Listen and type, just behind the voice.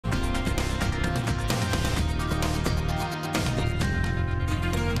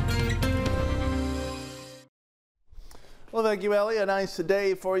Well, thank you, Ellie. A nice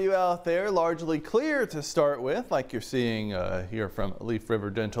day for you out there. Largely clear to start with, like you're seeing here from Leaf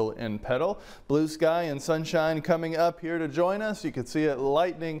River Dental in Petal. Blue sky and sunshine coming up here to join us. You can see it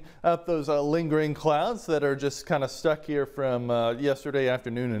lightening up those lingering clouds that are just kind of stuck here from yesterday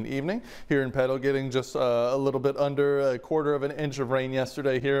afternoon and evening. Here in Petal, getting just a little bit under a quarter of an inch of rain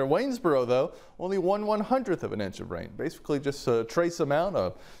yesterday. Here in Waynesboro, though, only 1/100th of an inch of rain. Basically just a trace amount,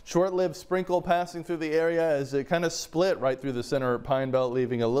 a short-lived sprinkle passing through the area as it kind of split right through the center Pine Belt,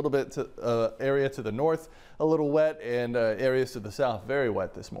 leaving a little bit to, area to the north a little wet and areas to the south very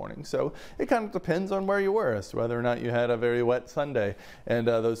wet this morning. So it kind of depends on where you were as to whether or not you had a very wet Sunday, and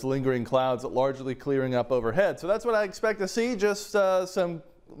those lingering clouds largely clearing up overhead. So that's what I expect to see, just some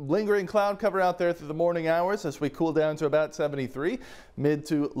lingering cloud cover out there through the morning hours as we cool down to about 73, mid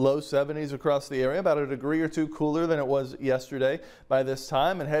to low 70s across the area, about a degree or two cooler than it was yesterday by this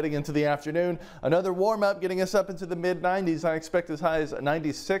time. And heading into the afternoon, another warm up getting us up into the mid 90s. I expect as high as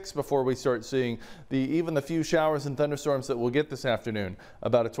 96 before we start seeing even the few showers and thunderstorms that we'll get this afternoon.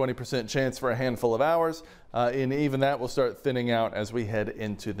 About a 20% chance for a handful of hours. And even that will start thinning out as we head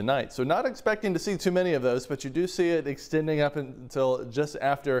into the night. So not expecting to see too many of those, but you do see it extending up until just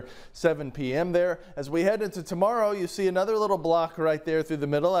after 7 p.m. there. As we head into tomorrow, you see another little block right there through the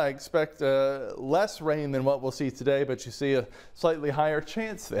middle. I expect less rain than what we'll see today, but you see a slightly higher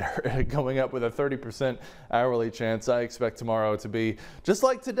chance there, going up with a 30% hourly chance. I expect tomorrow to be just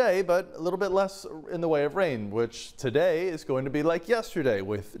like today, but a little bit less in the way of rain, which today is going to be like yesterday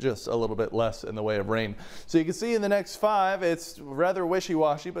with just a little bit less in the way of rain. So you can see in the next 5, it's rather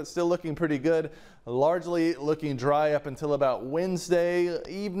wishy-washy, but still looking pretty good. Largely looking dry up until about Wednesday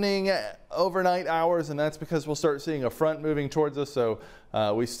evening, overnight hours, and that's because we'll start seeing a front moving towards us. So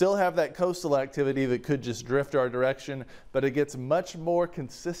we still have that coastal activity that could just drift our direction, but it gets much more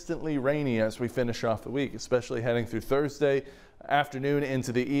consistently rainy as we finish off the week, especially heading through Thursday afternoon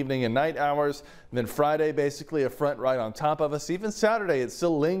into the evening and night hours. And then Friday, basically a front right on top of us. Even Saturday, it's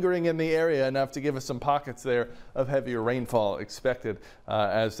still lingering in the area enough to give us some pockets there of heavier rainfall expected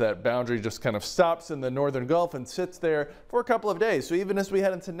as that boundary just kind of stops in the northern Gulf and sits there for a couple of days. So even as we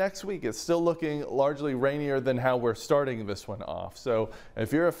head into next week, it's still looking largely rainier than how we're starting this one off. So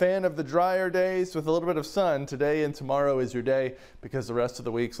if you're a fan of the drier days with a little bit of sun, today and tomorrow is your day, because the rest of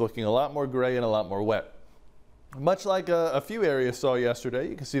the week's looking a lot more gray and a lot more wet. Much like a few areas saw yesterday,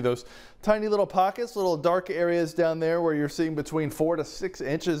 you can see those tiny little pockets, little dark areas down there where you're seeing between 4 to 6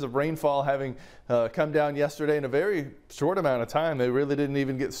 inches of rainfall having come down yesterday in a very short amount of time. They really didn't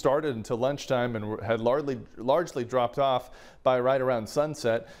even get started until lunchtime and had largely dropped off by right around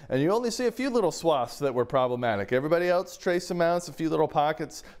sunset. And you only see a few little swaths that were problematic. Everybody else, trace amounts, a few little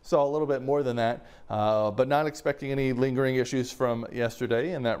pockets, saw a little bit more than that, but not expecting any lingering issues from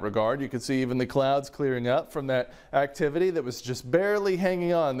yesterday in that regard. You can see even the clouds clearing up from that activity that was just barely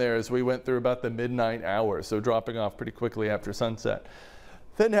hanging on there as we went through about the midnight hours, so dropping off pretty quickly after sunset.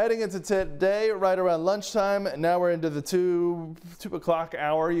 Then heading into today, right around lunchtime, now we're into the 2 o'clock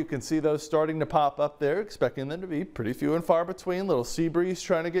hour. You can see those starting to pop up there, expecting them to be pretty few and far between. Little sea breeze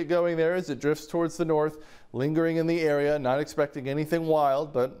trying to get going there as it drifts towards the north, lingering in the area. Not expecting anything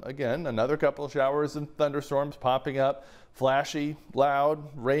wild, but again, another couple of showers and thunderstorms popping up. Flashy, loud,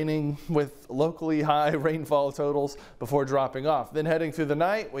 raining with locally high rainfall totals before dropping off. Then heading through the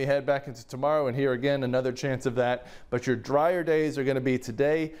night, we head back into tomorrow, and here again another chance of that. But your drier days are going to be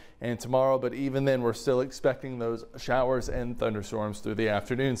today and tomorrow, but even then we're still expecting those showers and thunderstorms through the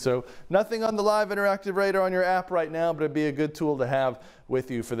afternoon. So nothing on the live interactive radar on your app right now, but it'd be a good tool to have with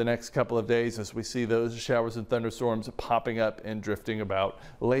you for the next couple of days as we see those showers and thunderstorms popping up and drifting about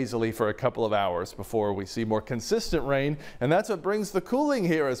lazily for a couple of hours before we see more consistent rain. And that's what brings the cooling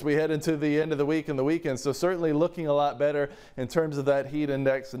here as we head into the end of the week and the weekend. So certainly looking a lot better in terms of that heat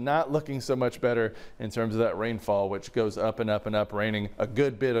index, and not looking so much better in terms of that rainfall, which goes up and up and up, raining a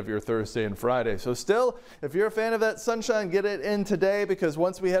good bit of your Thursday and Friday. So still, if you're a fan of that sunshine, get it in today, because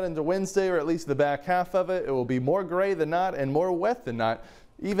once we head into Wednesday, or at least the back half of it, it will be more gray than not and more wet than not,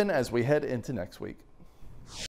 even as we head into next week.